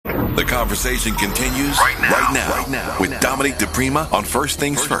The conversation continues right now with Dominic DePrima on First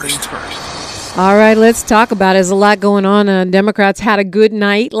Things First. All right, let's talk about it. There's a lot going on. Democrats had a good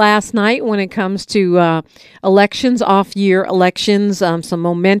night last night when it comes to elections, off-year elections, some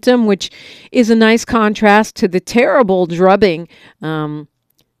momentum, which is a nice contrast to the terrible drubbing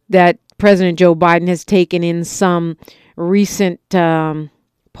that President Joe Biden has taken in some recent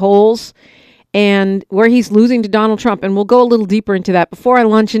polls, and where he's losing to Donald Trump. And we'll go a little deeper into that. Before I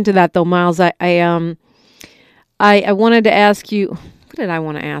launch into that, though, Miles, I wanted to ask you. What did I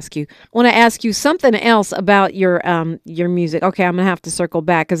want to ask you? I want to ask you something else about your music. Okay, I'm gonna have to circle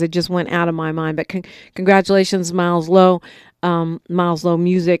back because it just went out of my mind. But congratulations, Miles Lowe, Miles Lowe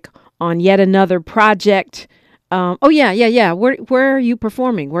Music, on yet another project. Yeah. Where are you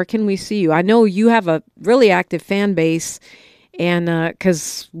performing? Where can we see you? I know you have a really active fan base, and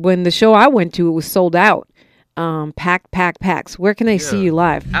because when the show I went to, it was sold out. Packs. Where can I see you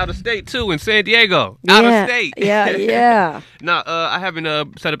live? Out of state too, in San Diego. Out of state. Yeah. No, I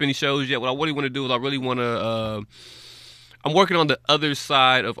haven't set up any shows yet. What I really want to do is I really want to. I'm working on the other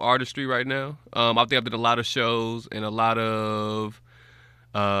side of artistry right now. I think I've done a lot of shows and a lot of,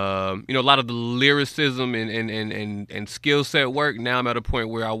 a lot of the lyricism and skill set work. Now I'm at a point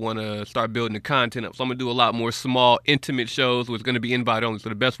where I want to start building the content up. So I'm going to do a lot more small, intimate shows where it's going to be invite only. So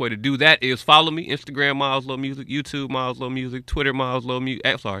the best way to do that is follow me, Instagram, Miles Lowe Music, YouTube, Miles Lowe Music, Twitter, Miles Lowe Music,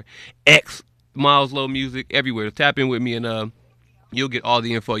 X, Miles Lowe Music, everywhere. Tap in with me and you'll get all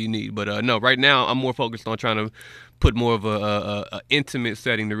the info you need. But no, right now I'm more focused on trying to put more of a intimate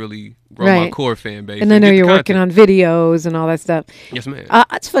setting to really grow my core fan base. And I know you're working on videos and all that stuff. Yes, ma'am.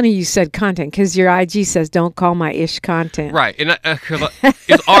 It's funny you said content because your IG says don't call my ish content. Right, and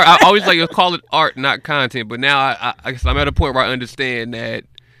it's art. I always like to call it art, not content. But now I'm at a point where I understand that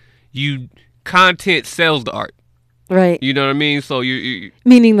content sells the art. Right. You know what I mean? So you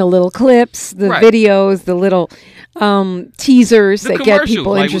meaning the little clips, the videos, the little teasers that get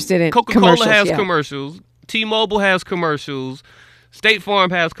people interested in. Coca-Cola has commercials. T-Mobile has commercials. State Farm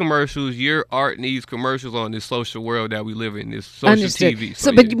has commercials. Your art needs commercials on this social world that we live in, this social Understood. TV.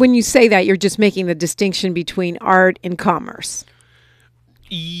 So but when you say that, you're just making the distinction between art and commerce.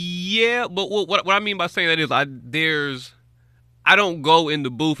 Yeah, but what I mean by saying that is I don't go in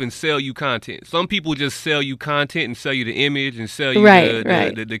the booth and sell you content. Some people just sell you content and sell you the image and sell you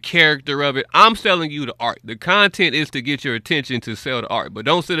the character of it. I'm selling you the art. The content is to get your attention to sell the art. But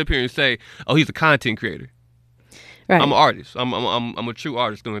don't sit up here and say, "Oh, he's a content creator." Right. I'm an artist. I'm a true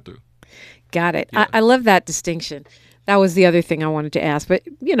artist through and through. Got it. Yeah. I love that distinction. That was the other thing I wanted to ask. But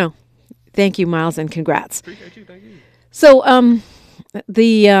thank you, Miles, and congrats. Appreciate you. Thank you. So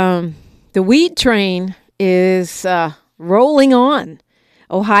the weed train is rolling on.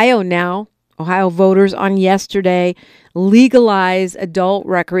 Ohio voters on yesterday legalized adult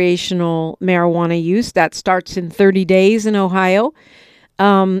recreational marijuana use. That starts in 30 days in Ohio.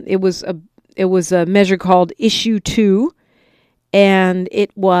 It was a measure called Issue 2, and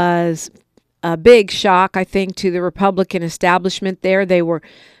it was a big shock, I think, to the Republican establishment there. They were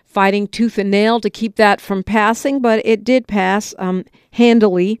fighting tooth and nail to keep that from passing, but it did pass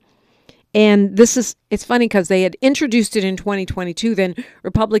handily. And it's funny because they had introduced it in 2022. Then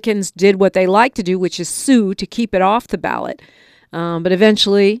Republicans did what they like to do, which is sue to keep it off the ballot. But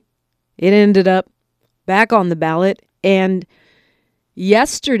eventually it ended up back on the ballot. And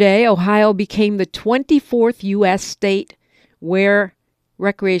yesterday, Ohio became the 24th U.S. state where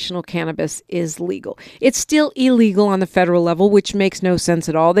recreational cannabis is legal. It's still illegal on the federal level, which makes no sense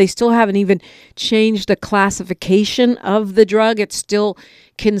at all. They still haven't even changed the classification of the drug. It's still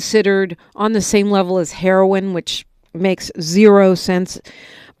considered on the same level as heroin, which makes zero sense.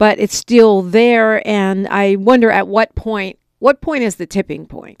 But it's still there, and I wonder at what point is the tipping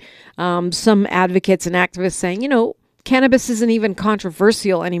point? Some advocates and activists saying, cannabis isn't even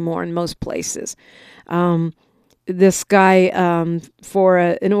controversial anymore in most places. This guy for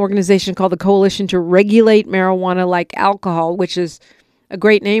an organization called the Coalition to Regulate Marijuana Like Alcohol, which is a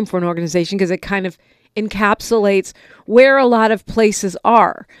great name for an organization because it kind of encapsulates where a lot of places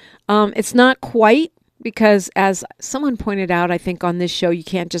are. It's not quite because, as someone pointed out, I think on this show, you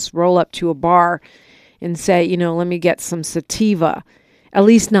can't just roll up to a bar and say, let me get some sativa, at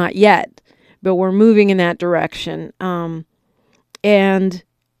least not yet. But we're moving in that direction. And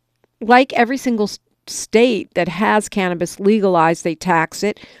like every single state that has cannabis legalized, they tax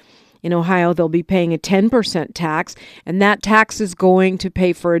it. In Ohio, they'll be paying a 10% tax, and that tax is going to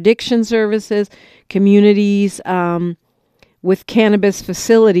pay for addiction services, communities with cannabis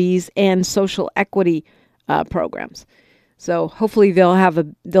facilities, and social equity programs. So hopefully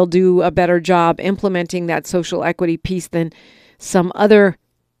they'll do a better job implementing that social equity piece than some other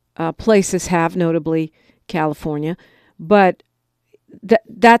places have, notably California. But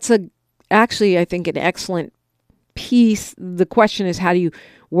that's actually, I think, an excellent piece. The question is, how do you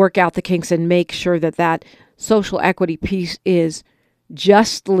work out the kinks and make sure that social equity piece is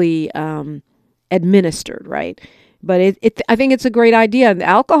justly administered, right? But I think it's a great idea.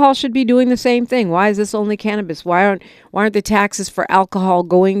 Alcohol should be doing the same thing. Why is this only cannabis? Why aren't the taxes for alcohol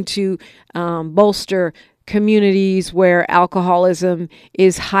going to bolster communities where alcoholism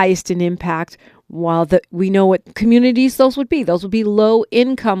is highest in impact? While we know what communities those would be. Those would be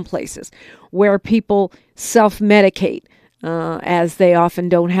low-income places where people self-medicate, as they often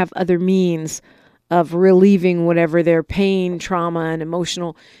don't have other means of relieving whatever their pain, trauma, and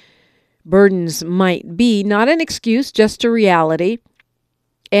emotional burdens might be. Not an excuse, just a reality.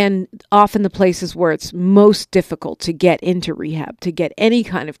 And often the places where it's most difficult to get into rehab, to get any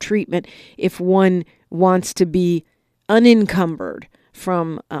kind of treatment if one wants to be unencumbered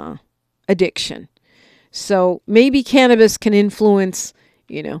from addiction. So maybe cannabis can influence,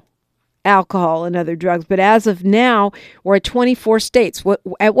 alcohol and other drugs. But as of now, we're at 24 states.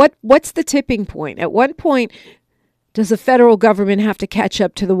 What's the tipping point? At what point does the federal government have to catch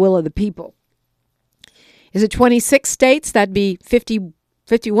up to the will of the people? Is it 26 states? That'd be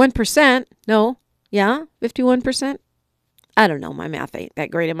 51%. No. Yeah, 51%. I don't know. My math ain't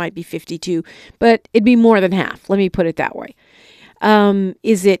that great. It might be 52, but it'd be more than half. Let me put it that way.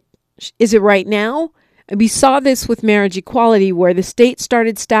 Is it right now? And we saw this with marriage equality, where the states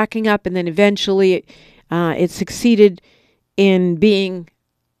started stacking up, and then eventually it succeeded in being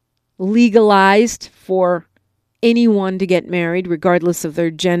legalized for anyone to get married, regardless of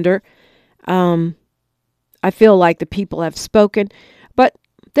their gender. I feel like the people have spoken, but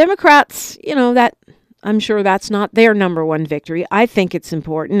Democrats, that I'm sure that's not their number one victory. I think it's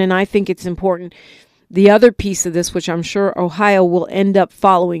important, and I think it's important. The other piece of this, which I'm sure Ohio will end up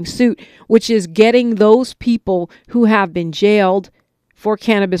following suit, which is getting those people who have been jailed for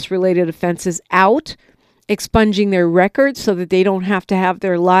cannabis-related offenses out, expunging their records so that they don't have to have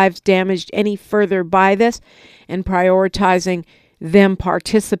their lives damaged any further by this, and prioritizing them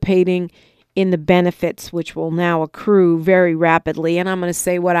participating in the benefits, which will now accrue very rapidly. And I'm going to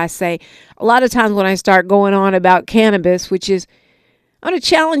say what I say a lot of times when I start going on about cannabis, which is, I'm going to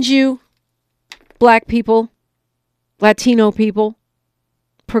challenge you, Black people, Latino people,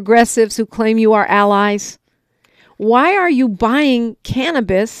 progressives who claim you are allies. Why are you buying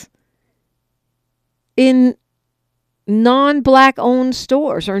cannabis in non-Black owned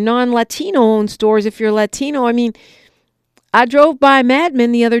stores or non-Latino owned stores if you're Latino? I mean, I drove by Mad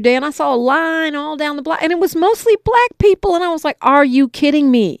Men the other day and I saw a line all down the block, and it was mostly Black people. And I was like, are you kidding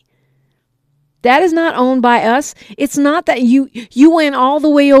me? That is not owned by us. It's not that you went all the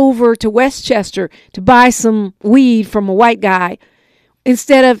way over to Westchester to buy some weed from a white guy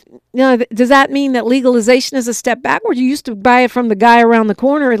instead of, does that mean that legalization is a step backward? You used to buy it from the guy around the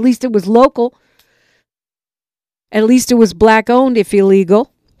corner. At least it was local. At least it was Black owned, if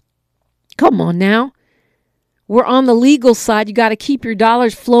illegal. Come on now. We're on the legal side. You got to keep your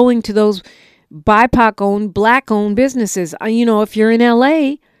dollars flowing to those BIPOC owned, Black owned businesses. If you're in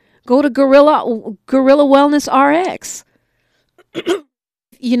LA, go to Gorilla Wellness RX.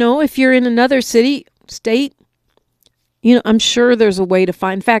 If you're in another state, I'm sure there's a way to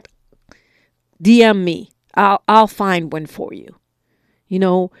find. In fact, DM me. I'll find one for you.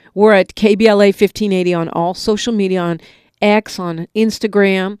 We're at KBLA 1580 on all social media, on X, on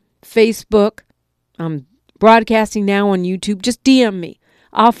Instagram, Facebook. I'm broadcasting now on YouTube. Just DM me.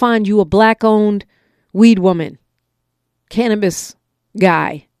 I'll find you a Black-owned weed woman, cannabis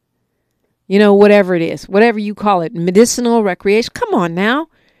guy. Whatever it is, whatever you call it, medicinal, recreation. Come on now.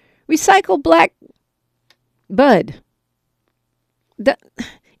 Recycle Black bud.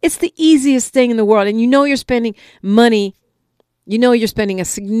 It's the easiest thing in the world. And you're spending money. You're spending a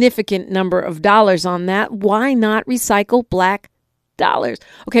significant number of dollars on that. Why not recycle Black dollars?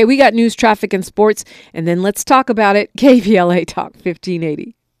 Okay, we got news, traffic, and sports. And then let's talk about it. KVLA Talk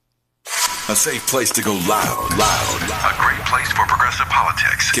 1580. A safe place to go loud. A great place for progressive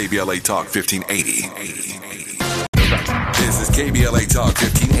politics. KBLA Talk 1580. This is KBLA Talk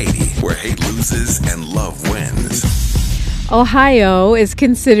 1580, where hate loses and love wins. Ohio is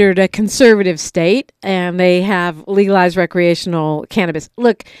considered a conservative state, and they have legalized recreational cannabis.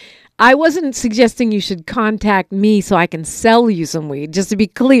 Look, I wasn't suggesting you should contact me so I can sell you some weed. Just to be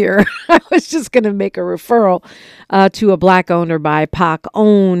clear, I was just going to make a referral to a Black-owned or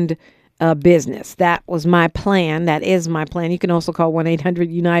BIPOC-owned business. That was my plan. That is my plan. You can also call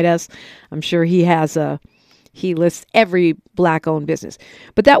 1-800-UNITE-US. I'm sure he lists every Black-owned business.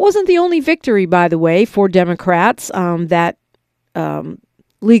 But that wasn't the only victory, by the way, for Democrats that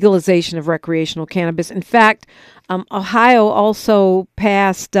legalization of recreational cannabis. In fact, Ohio also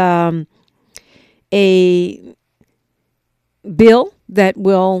passed a bill that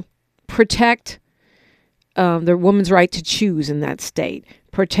will protect the woman's right to choose in that state,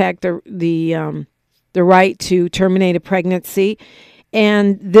 protect the right to terminate a pregnancy.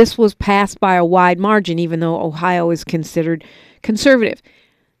 And this was passed by a wide margin, even though Ohio is considered conservative.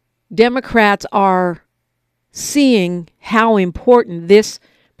 Democrats are seeing how important this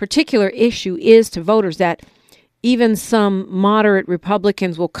particular issue is to voters, that even some moderate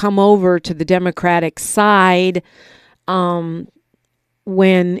Republicans will come over to the Democratic side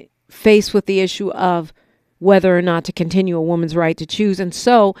when faced with the issue of whether or not to continue a woman's right to choose. And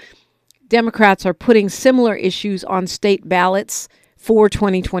so Democrats are putting similar issues on state ballots for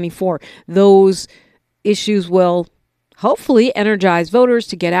 2024. Those issues will hopefully energize voters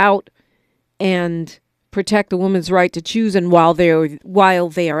to get out and protect the woman's right to choose. And while they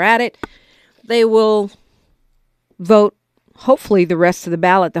are at it, they will vote, hopefully, the rest of the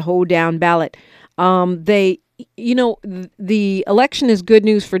ballot, the hold down ballot. The election is good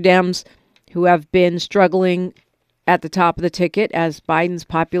news for Dems, who have been struggling at the top of the ticket as Biden's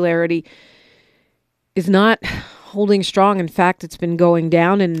popularity is not holding strong. In fact, it's been going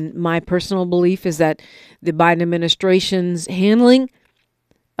down. And my personal belief is that the Biden administration's handling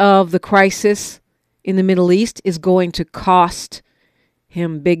of the crisis in the Middle East is going to cost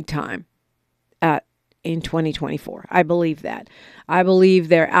him big time in 2024. I believe that. I believe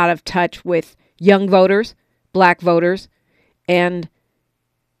they're out of touch with young voters, black voters, and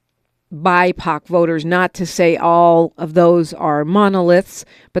BIPOC voters. Not to say all of those are monoliths,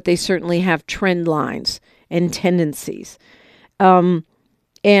 but they certainly have trend lines and tendencies. And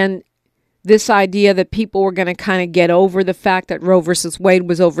this idea that people were going to kind of get over the fact that Roe versus Wade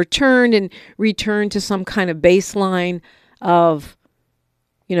was overturned and return to some kind of baseline of,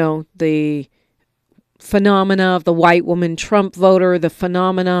 the phenomena of the white woman Trump voter, the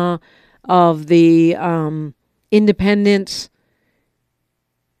phenomena of the independents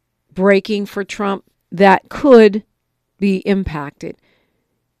breaking for Trump, that could be impacted.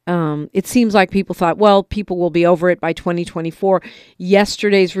 It seems like people thought, well, people will be over it by 2024.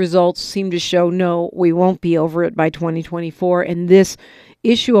 Yesterday's results seem to show, no, we won't be over it by 2024. And this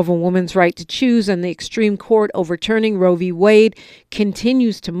issue of a woman's right to choose and the extreme court overturning Roe v. Wade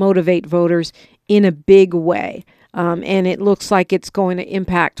continues to motivate voters in a big way. And it looks like it's going to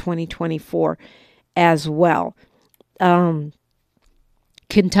impact 2024 as well.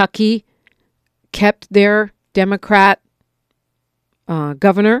 Kentucky kept their Democrat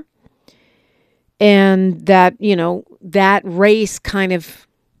governor, and that, that race kind of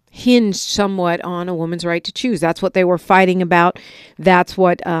hinged somewhat on a woman's right to choose. That's what they were fighting about. That's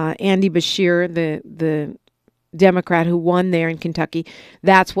what Andy Beshear, the Democrat who won there in Kentucky,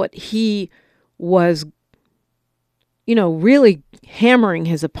 that's what he was, really hammering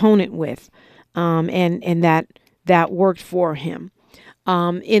his opponent with, and that worked for him.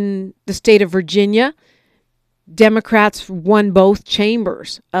 In the state of Virginia, Democrats won both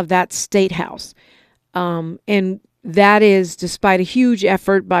chambers of that state house. And that is despite a huge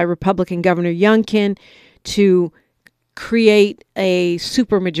effort by Republican Governor Youngkin to create a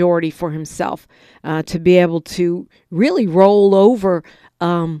supermajority for himself, to be able to really roll over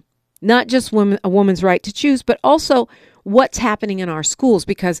not just a woman's right to choose, but also what's happening in our schools.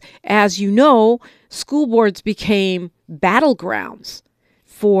 Because, as you know, school boards became battlegrounds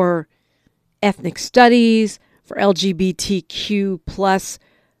for ethnic studies, for LGBTQ plus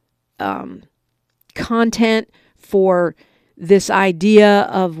content, for this idea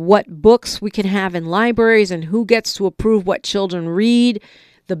of what books we can have in libraries and who gets to approve what children read,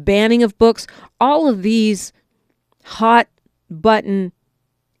 the banning of books, all of these hot button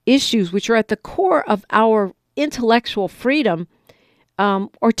issues, which are at the core of our intellectual freedom,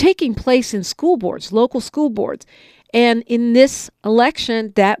 are taking place in school boards, local school boards. And in this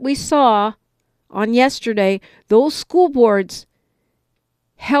election that we saw on yesterday, those school boards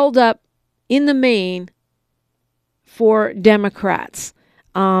held up in the main for Democrats.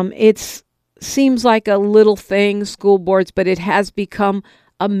 It seems like a little thing, school boards, but it has become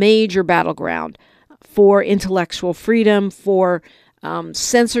a major battleground for intellectual freedom, for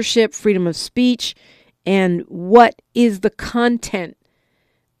censorship, freedom of speech, and what is the content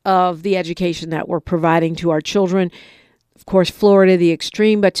of the education that we're providing to our children. Of course, Florida, the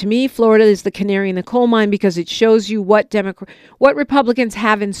extreme, but to me, Florida is the canary in the coal mine, because it shows you what Republicans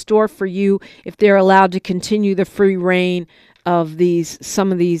have in store for you if they're allowed to continue the free reign of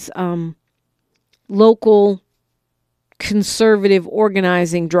some of these local conservative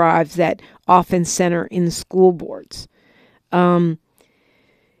organizing drives that often center in school boards.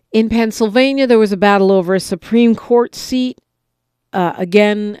 In Pennsylvania, there was a battle over a Supreme Court seat.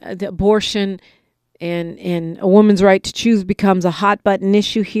 Again, the abortion and a woman's right to choose becomes a hot button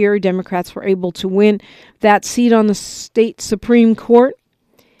issue here. Democrats were able to win that seat on the state Supreme Court.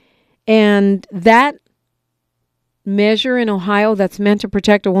 And that measure in Ohio that's meant to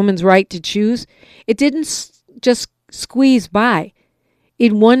protect a woman's right to choose, it didn't just squeeze by.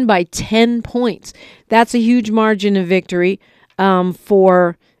 It won by 10 points. That's a huge margin of victory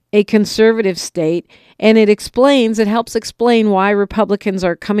for a conservative state. And it helps explain why Republicans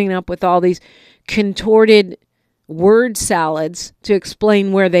are coming up with all these contorted word salads to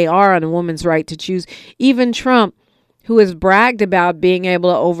explain where they are on a woman's right to choose. Even Trump, who has bragged about being able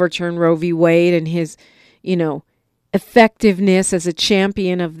to overturn Roe v. Wade and his, effectiveness as a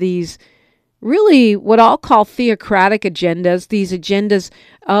champion of these really what I'll call theocratic agendas, these agendas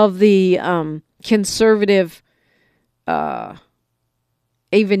of the conservative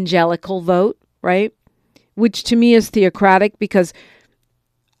evangelical vote, right? Which to me is theocratic because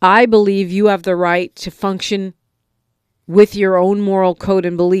I believe you have the right to function with your own moral code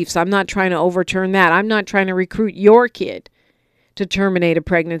and beliefs. I'm not trying to overturn that. I'm not trying to recruit your kid to terminate a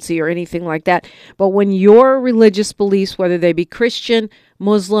pregnancy or anything like that. But when your religious beliefs, whether they be Christian,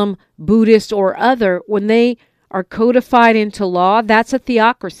 Muslim, Buddhist, or other, when they are codified into law, that's a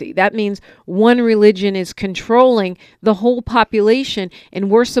theocracy. That means one religion is controlling the whole population, and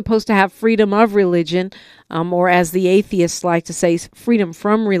we're supposed to have freedom of religion, or as the atheists like to say, freedom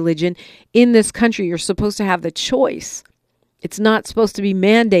from religion. In this country, you're supposed to have the choice. It's not supposed to be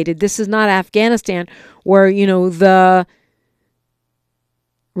mandated. This is not Afghanistan where, the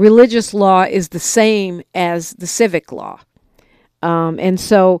religious law is the same as the civic law. And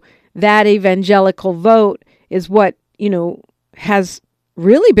so that evangelical vote is what, has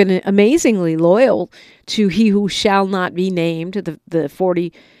really been amazingly loyal to he who shall not be named, the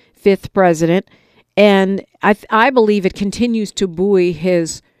 45th president. And I believe it continues to buoy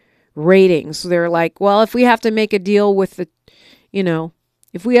his ratings. They're like, well, if we have to make a deal with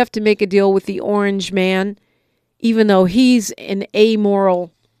if we have to make a deal with the orange man, even though he's an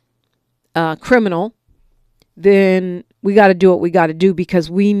amoral criminal, then we got to do what we got to do because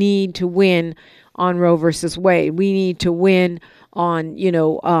we need to win on Roe versus Wade. We need to win on,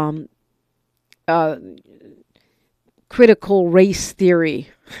 critical race theory.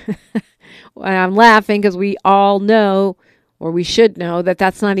 And I'm laughing because we all know, or we should know, that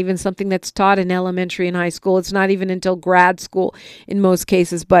that's not even something that's taught in elementary and high school. It's not even until grad school in most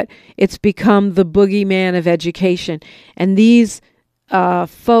cases, but it's become the boogeyman of education. And these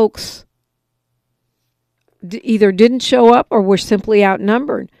folks either didn't show up or were simply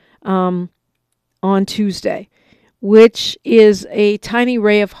outnumbered on Tuesday, which is a tiny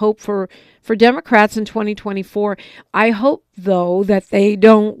ray of hope for Democrats in 2024. I hope, though, that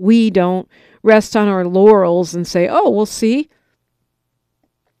we don't rest on our laurels and say, oh, we'll see,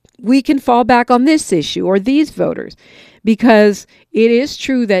 we can fall back on this issue or these voters, because it is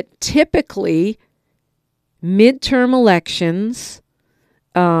true that typically midterm elections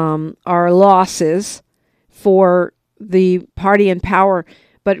are losses for the party in power,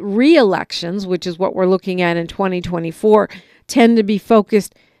 but re-elections, which is what we're looking at in 2024, tend to be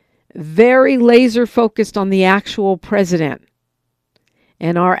very laser focused on the actual president.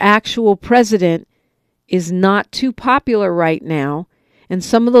 And our actual president is not too popular right now. And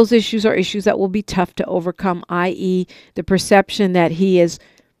some of those issues are issues that will be tough to overcome, i.e. the perception that he is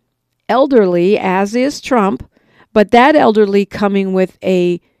elderly, as is Trump, but that elderly coming with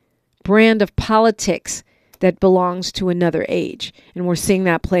a brand of politics that belongs to another age. And we're seeing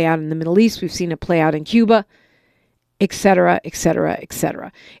that play out in the Middle East. We've seen it play out in Cuba, etc., etc.,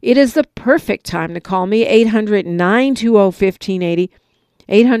 etc. It is the perfect time to call me, 800-920-1580,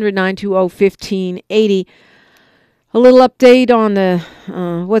 800-920-1580. A little update on the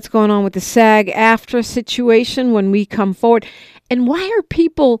what's going on with the SAG-AFTRA situation when we come forward. And why are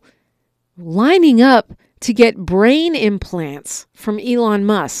people lining up to get brain implants from Elon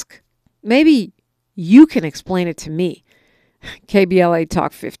Musk? Maybe you can explain it to me. KBLA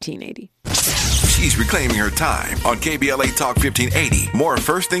Talk 1580. She's reclaiming her time on KBLA Talk 1580. More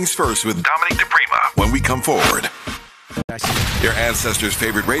First Things First with Dominic DePrima when we come forward. Your ancestors'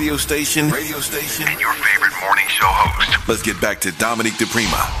 favorite radio station, and your favorite morning show host. Let's get back to Dominic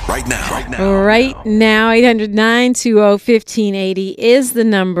DePrima right now. Right now, 800-920-1580 is the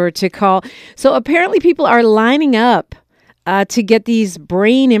number to call. So apparently people are lining up to get these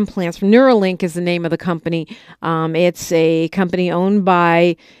brain implants. Neuralink is the name of the company. It's a company owned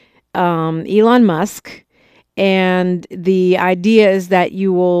by Elon Musk. And the idea is that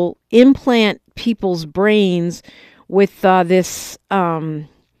you will implant people's brains with this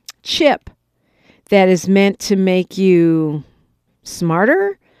chip that is meant to make you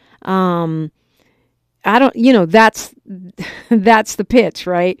smarter. I don't, that's the pitch,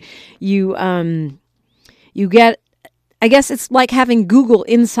 right? You get, I guess it's like having Google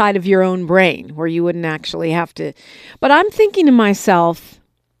inside of your own brain where you wouldn't actually have to. But I'm thinking to myself,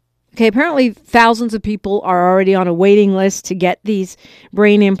 okay, apparently thousands of people are already on a waiting list to get these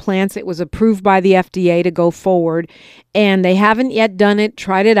brain implants. It was approved by the FDA to go forward, and they haven't yet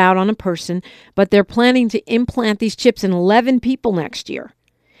tried it out on a person, but they're planning to implant these chips in 11 people next year.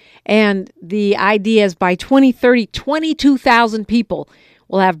 And the idea is by 2030, 22,000 people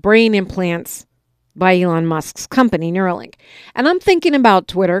will have brain implants by Elon Musk's company, Neuralink. And I'm thinking about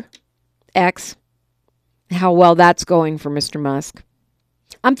Twitter, X, how well that's going for Mr. Musk.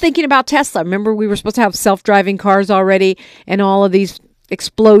 I'm thinking about Tesla. Remember, we were supposed to have self-driving cars already and all of these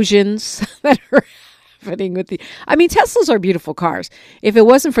explosions that are happening with Teslas are beautiful cars. If it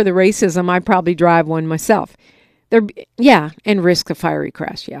wasn't for the racism, I'd probably drive one myself. And risk a fiery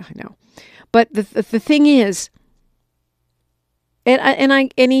crash. Yeah, I know. But the thing is,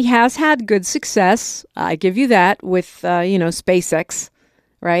 and he has had good success. I give you that with SpaceX,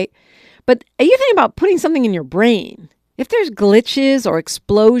 right? But you think about putting something in your brain. If there's glitches or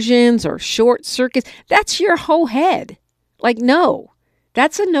explosions or short circuits, that's your whole head. Like, no,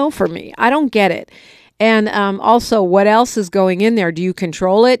 that's a no for me. I don't get it. And also, what else is going in there? Do you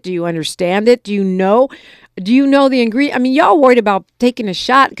control it? Do you understand it? Do you know the ingredient? Y'all worried about taking a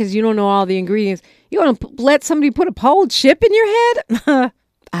shot because you don't know all the ingredients. You want to let somebody put a whole chip in your head?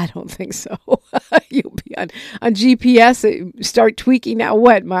 I don't think so. You'll be on GPS, start tweaking now.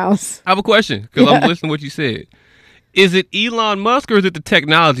 What, Miles? I have a question because I'm listening to what you said. Is it Elon Musk or is it the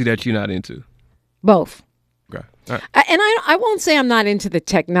technology that you're not into? Both. Okay. All right. And I won't say I'm not into the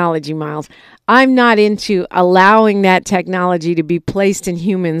technology, Miles. I'm not into allowing that technology to be placed in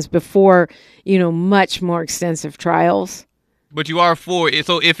humans before, much more extensive trials. But you are for it.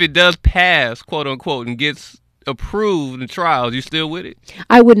 So if it does pass, quote unquote, and gets approved in trials, you still with it?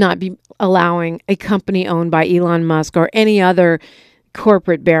 I would not be allowing a company owned by Elon Musk or any other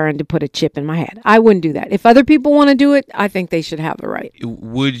corporate baron to put a chip in my head. I wouldn't do that. If other people want to do it, I think they should have the right.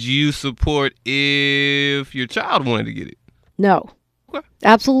 Would you support if your child wanted to get it? No. Okay.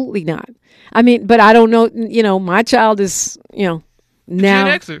 Absolutely not. But I don't know, my child is, now.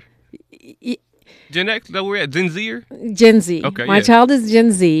 Gen Xer. Gen X, is that where we're at? Gen Zer? Gen Z. Okay, my child is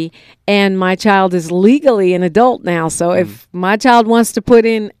Gen Z, and my child is legally an adult now. So if my child wants to put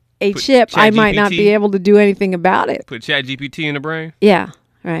in a chip, I might not be able to do anything about it. Put ChatGPT in the brain? Yeah,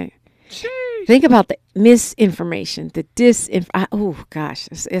 right. Jeez. Think about the misinformation, the disinformation. Oh, gosh,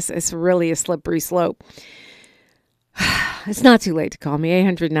 it's really a slippery slope. It's not too late to call me,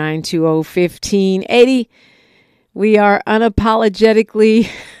 800-920-1580. We are unapologetically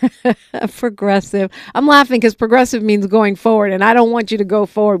progressive. I'm laughing because progressive means going forward, and I don't want you to go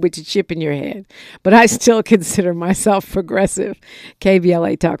forward with your chip in your head. But I still consider myself progressive.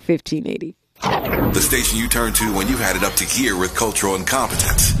 KBLA Talk 1580. The station you turn to when you've had it up to gear with cultural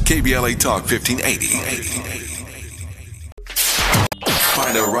incompetence. KBLA Talk 1580.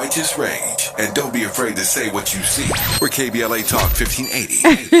 Find a righteous rage and don't be afraid to say what you see. We're KBLA Talk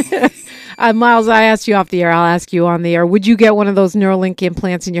 1580. Miles, I asked you off the air. I'll ask you on the air. Would you get one of those Neuralink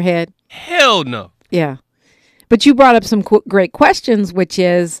implants in your head? Hell no. Yeah. But you brought up some great questions, which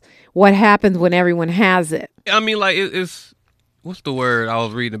is what happens when everyone has it? It's what's the word I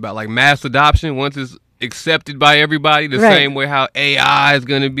was reading about? Like mass adoption. Once it's accepted by everybody, the same way how AI is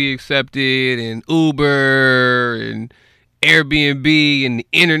going to be accepted, and Uber and Airbnb and the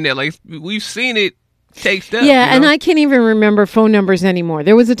internet. Like, we've seen it take steps. Yeah, and I can't even remember phone numbers anymore.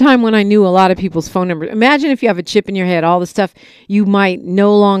 There was a time when I knew a lot of people's phone numbers. Imagine if you have a chip in your head, all the stuff you might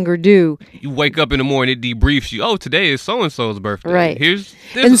no longer do. You wake up in the morning, it debriefs you. Oh, today is so-and-so's birthday. Right. Here's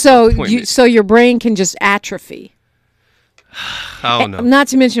so your brain can just atrophy. I don't know. Not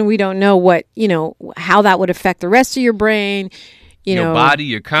to mention we don't know what, how that would affect the rest of your brain. Your body,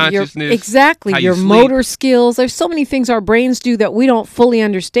 your consciousness. Exactly. Your motor skills. There's so many things our brains do that we don't fully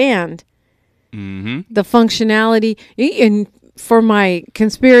understand. Mm-hmm. The functionality. And for my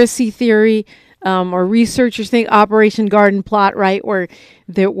conspiracy theory, or researchers think Operation Garden Plot, right, where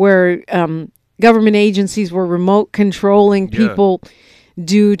government agencies were remote controlling people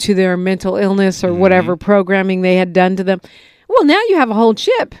due to their mental illness or whatever programming they had done to them. Well, now you have a whole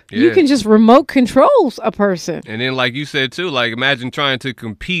chip. You Yeah. can just remote control a person. And then, like you said too, like imagine trying to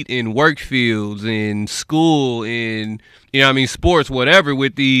compete in work fields, in school, in sports, whatever,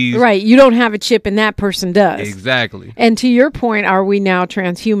 with these. Right. You don't have a chip, and that person does. Exactly. And to your point, are we now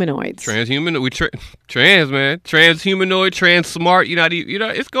transhumanoids? Trans, man, transhumanoid, trans smart.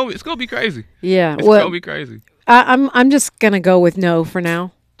 It's gonna be crazy. Yeah. It's gonna be crazy. I'm just gonna go with no for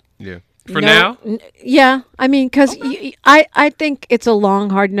now. Yeah. For now? Yeah. I mean, because I think it's a long,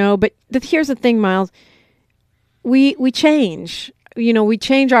 hard no. But here's the thing, Miles. We change. We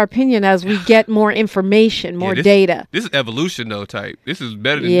change our opinion as we get more information, more data. This is evolution, though, type. This is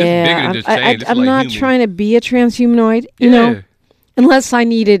better than, this is bigger than just change. I'm like not human. trying to be a transhumanoid, unless I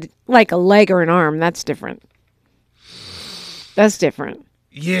needed like a leg or an arm. That's different.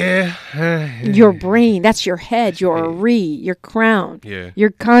 Yeah. Your brain, that's your head, your crown,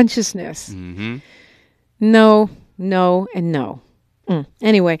 your consciousness. Mm-hmm. No, and no.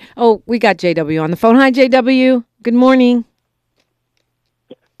 Anyway, we got JW on the phone. Hi, JW. Good morning.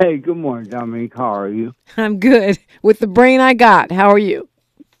 Hey, good morning, Dominique. How are you? I'm good. With the brain I got. How are you?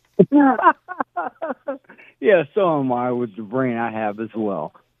 Yeah, so am I with the brain I have as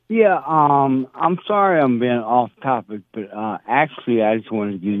well. Yeah, I'm sorry I'm being off topic, but actually I just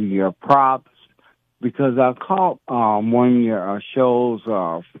want to give you your props because I caught one of your shows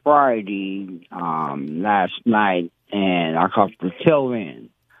Friday last night, and I caught the tail end.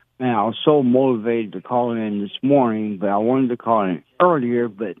 Man, I was so motivated to call in this morning, but I wanted to call in earlier,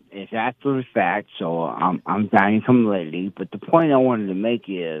 but it's after the fact, so I'm dying to come lately. But the point I wanted to make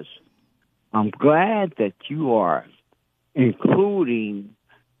is I'm glad that you are including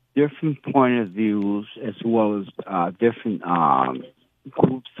different point of views as well as different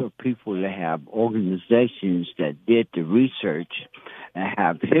groups of people that have organizations that did the research and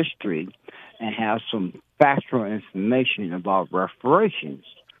have history and have some factual information about reparations.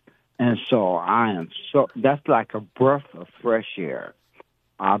 And so that's like a breath of fresh air.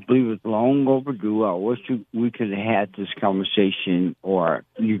 I believe it's long overdue. I wish we could have had this conversation or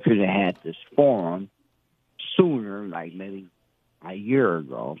you could have had this forum sooner, like maybe a year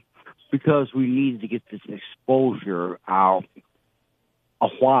ago, because we needed to get this exposure out a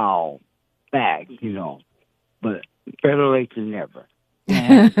while back, but better late than never.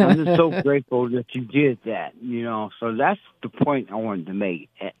 And I'm just so grateful that you did that, So that's the point I wanted to make.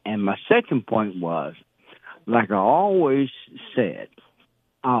 And my second point was, like I always said,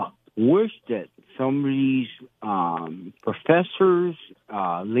 I wish that some of these professors,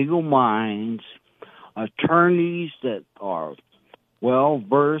 legal minds, attorneys that are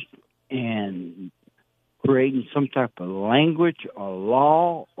well-versed in creating some type of language or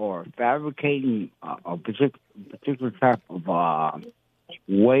law or fabricating a particular type of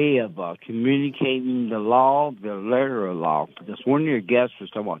way of communicating the law, the letter of the law. Because one of your guests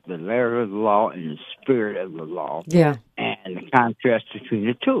was talking about the letter of the law and the spirit of the law. Yeah. And the contrast between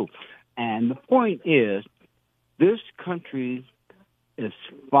the two. And the point is, this country is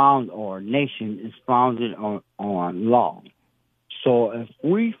nation is founded on law. So if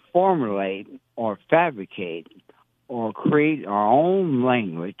we formulate or fabricate or create our own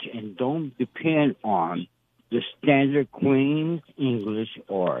language and don't depend on the standard Queen's English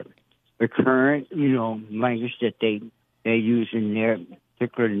or the current, language that they use in their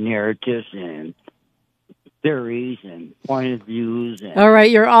particular narratives and theories and point of views. And all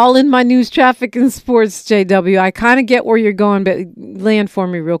right, you're all in my news, traffic, and sports, JW. I kind of get where you're going, but land for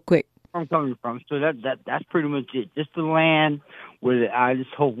me real quick. I'm coming from. So that's pretty much it. Just the land where I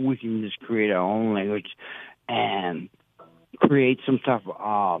just hope we can just create our own language and create some type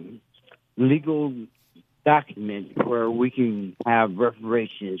of legal document where we can have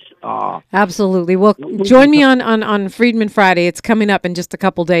reparations. Absolutely. Well, join me on Freedman Friday. It's coming up in just a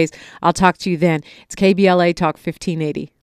couple days. I'll talk to you then. It's KBLA Talk 1580.